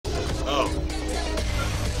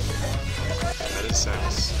6.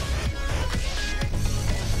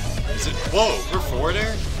 Is it? Whoa, we're forward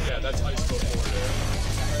air? Yeah, that's ice flow forward air.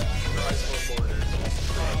 No ice flow forward air.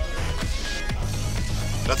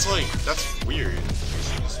 That's like, that's weird.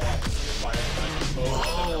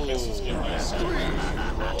 Oh.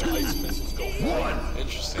 Ice missiles go forward.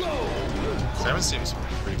 Interesting. Samus seems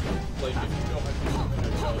pretty cool. Like, if you go ahead and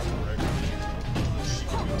adjust correctly, she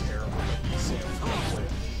can be terrible.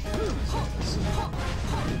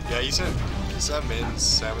 Yeah, you said Min's,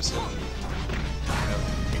 Samus,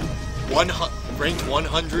 ranked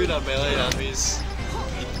 100 on melee enemies.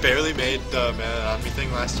 He barely made the melee enemy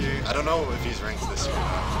thing last year. I don't know if he's ranked this year or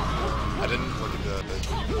not. I didn't look at the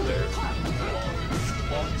there.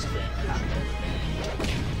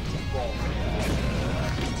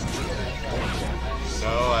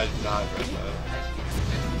 No, I did not read that.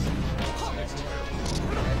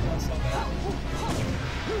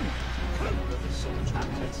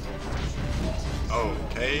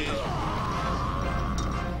 Okay.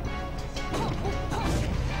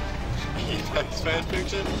 That's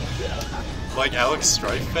fanfiction? Like Alex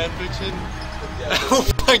Strife fanfiction? Oh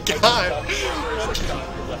my god!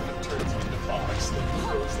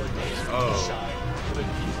 Oh.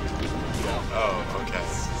 Oh, okay.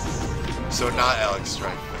 So not Alex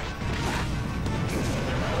Strife.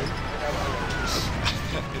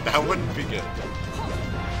 That wouldn't be good.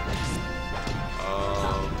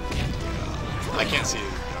 I can't see it.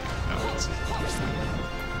 No, I can't see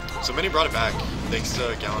it. So many brought it back, thanks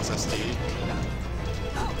to Gallant's SD.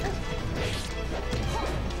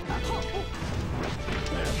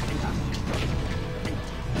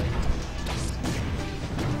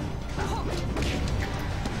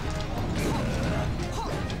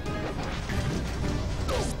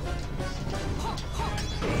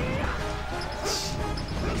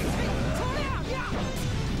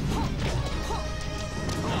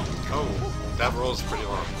 That roll is pretty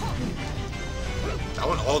long. I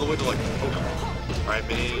went all the way to like Pokemon. Alright,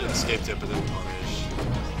 mini escaped it, but then punish.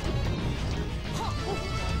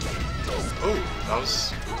 Oh, that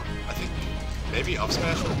was, I think, maybe up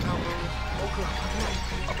smash with a combo?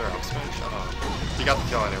 Up air, up smash? I don't know. He got the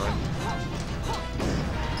kill anyway.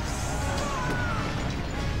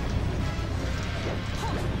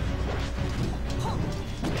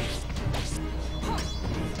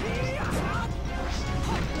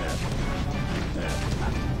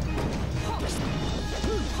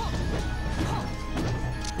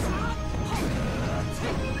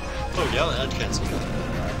 Oh, Gallant edge cancel.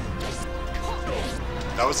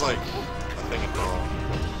 That was like a thing in Brawl.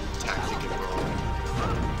 Tactic in Brawl.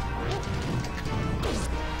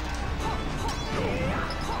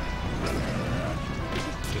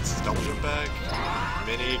 Gets his double jump back.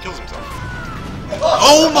 Mini kills himself.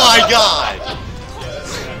 Oh my god!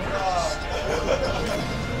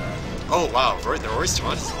 Oh wow, the Roy's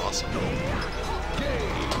taunt is awesome.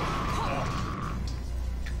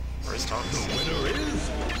 Roy's taunt is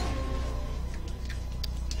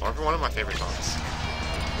one of my favorite taunts.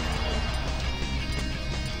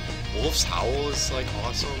 Wolf's Howl is like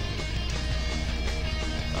awesome.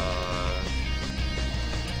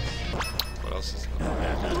 What else is there?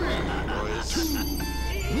 Roy's.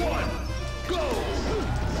 Go!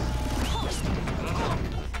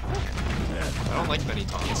 I don't like many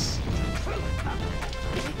taunts.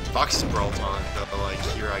 Fox's Brawl taunt, the like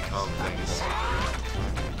here I come things.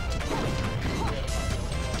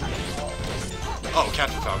 Oh,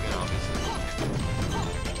 Captain Falcon, obviously.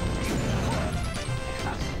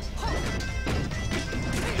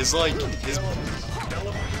 His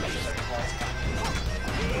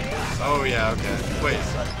oh yeah, okay. Wait.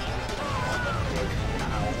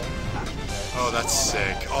 Oh, that's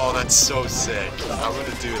sick. Oh, that's so sick. I'm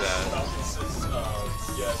gonna do that.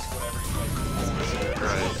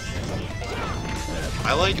 Right.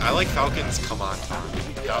 I like Falcon's come on taunt.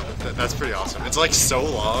 That's pretty awesome. It's like so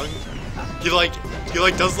long. He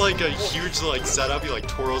does like a huge like setup. He like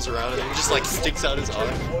twirls around and then he just like sticks out his arm.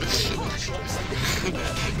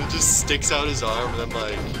 It just sticks out his arm and then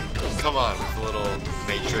like, come on, with a little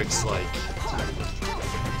Matrix like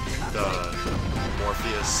the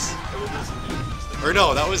Morpheus. Or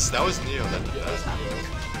no, that was Neo.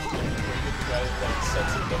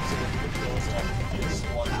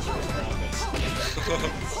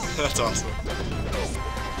 That's awesome.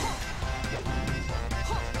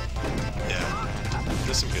 Yeah,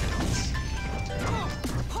 there's some good taunts.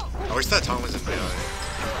 I wish that taunt was in melee.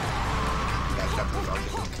 That Captain Falcon.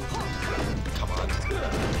 Come on.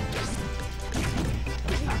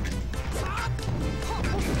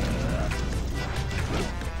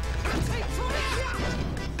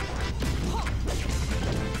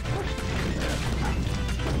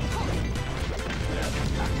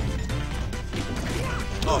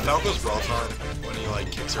 Oh, Falco's Brothon when he like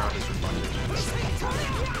kicks around his reflector.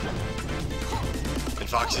 And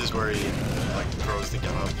Fox is where he like throws the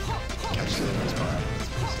gun up, catches it in his pocket.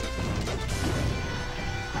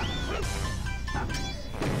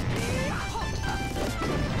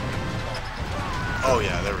 Oh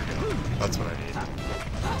yeah, there we go. That's what I need.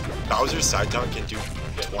 Bowser's side taunt can do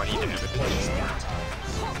 20 damage.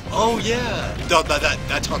 Oh yeah! No,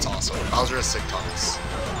 that taunt's awesome. Bowser has sick taunts.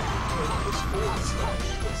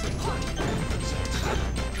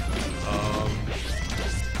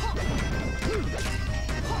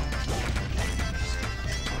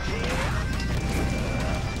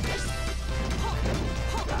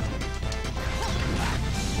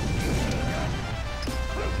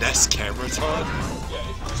 Nest camera taunt? Yeah,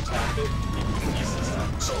 if you just tap it, you can easily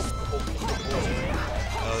choke the whole thing.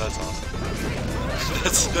 Oh, that's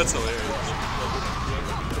awesome. That's hilarious.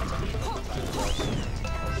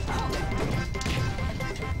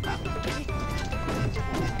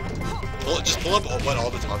 Just pull up what all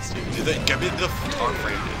the taunts do. Give me the taunt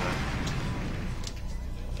frame data.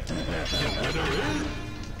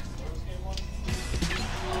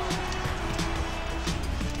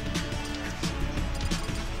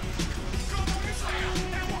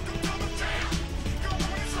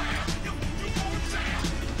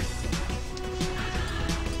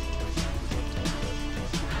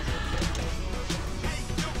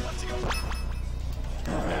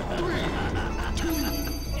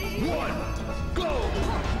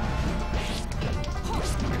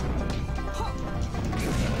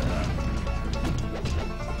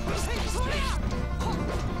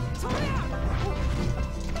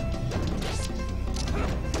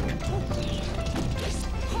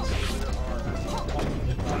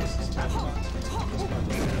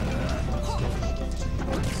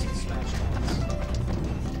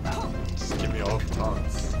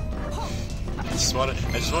 I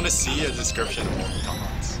just want to see a description of all the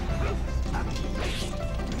taunts.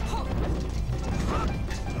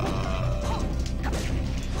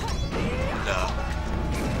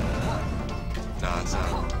 No, it's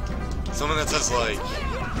not. Someone that says like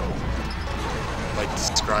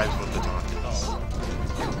describes what the taunt is.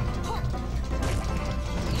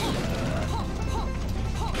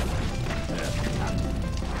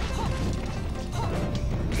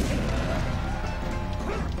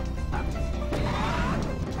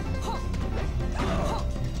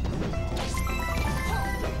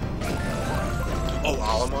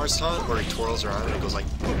 Alamar's taunt, where he twirls around and it goes like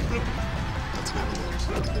bloop, bloop. That's good.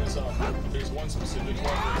 There's one specific one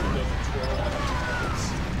where he doesn't twirl and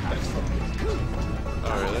that's fucking.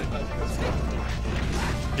 Oh really?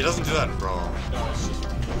 He doesn't do that in Brawl. No, it's just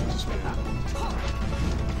weird.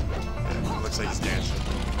 Yeah, it looks like he's dancing.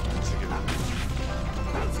 That's a good one.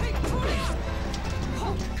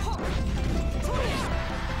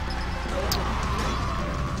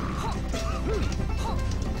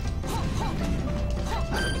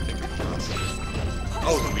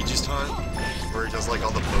 Oh, Luigi's taunt, where he does like all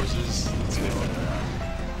the poses. That's a good one.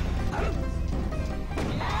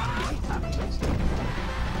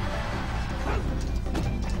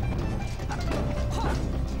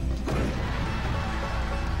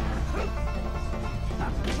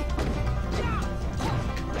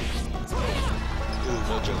 Ooh,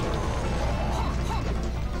 no jump.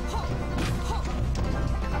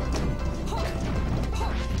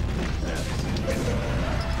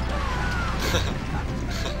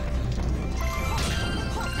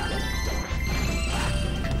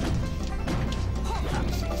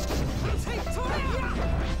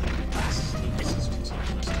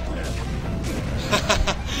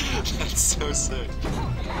 That's so sick.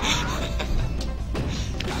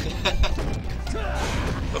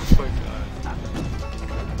 Oh my god.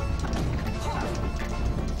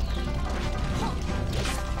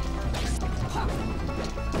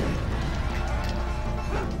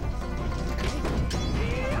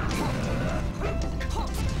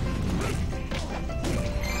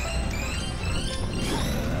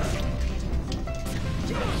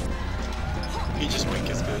 Peach's wink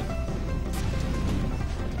is good.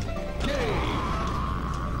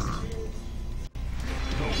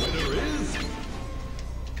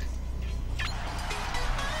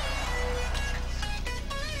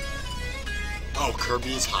 Oh,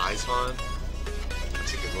 Kirby's high taunt?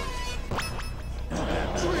 That's a good one.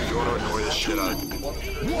 If you want to annoy the shit out of people.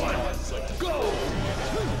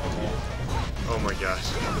 Oh my gosh.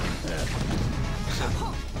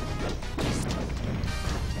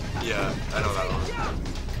 Yeah, I know that one.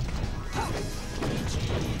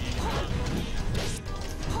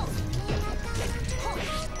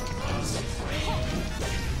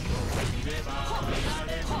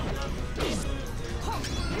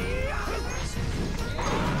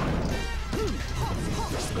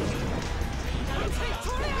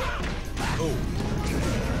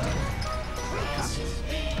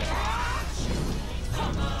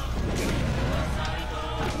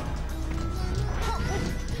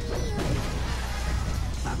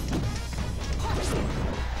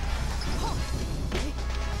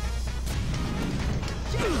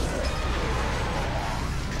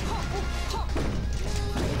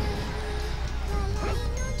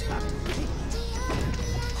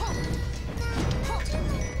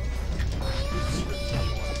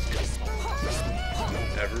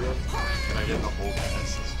 get in the whole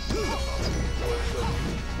cast.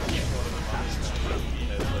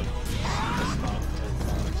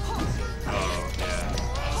 Oh,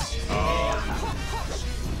 yeah.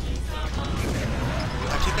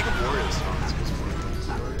 I can't think of Wario's songs.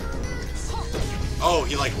 Oh,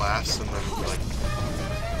 he like laughs and then like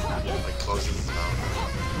closes his mouth.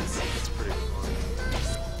 It's pretty cool.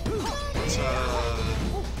 What's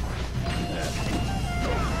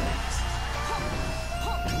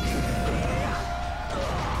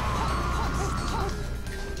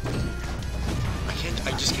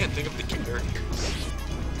I just can't think of the characters.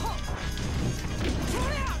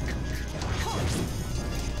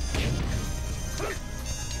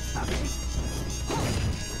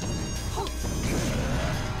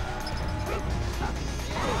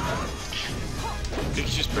 I think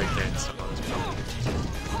he's just breakdance.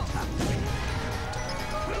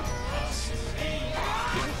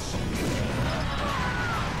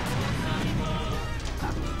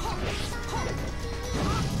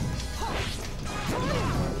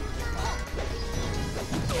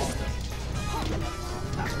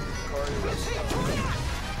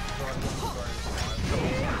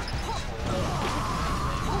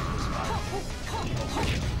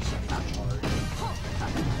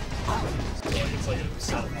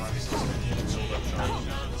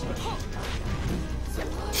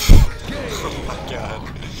 Oh my god.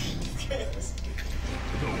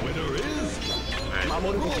 The winner is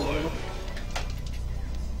Mamoru.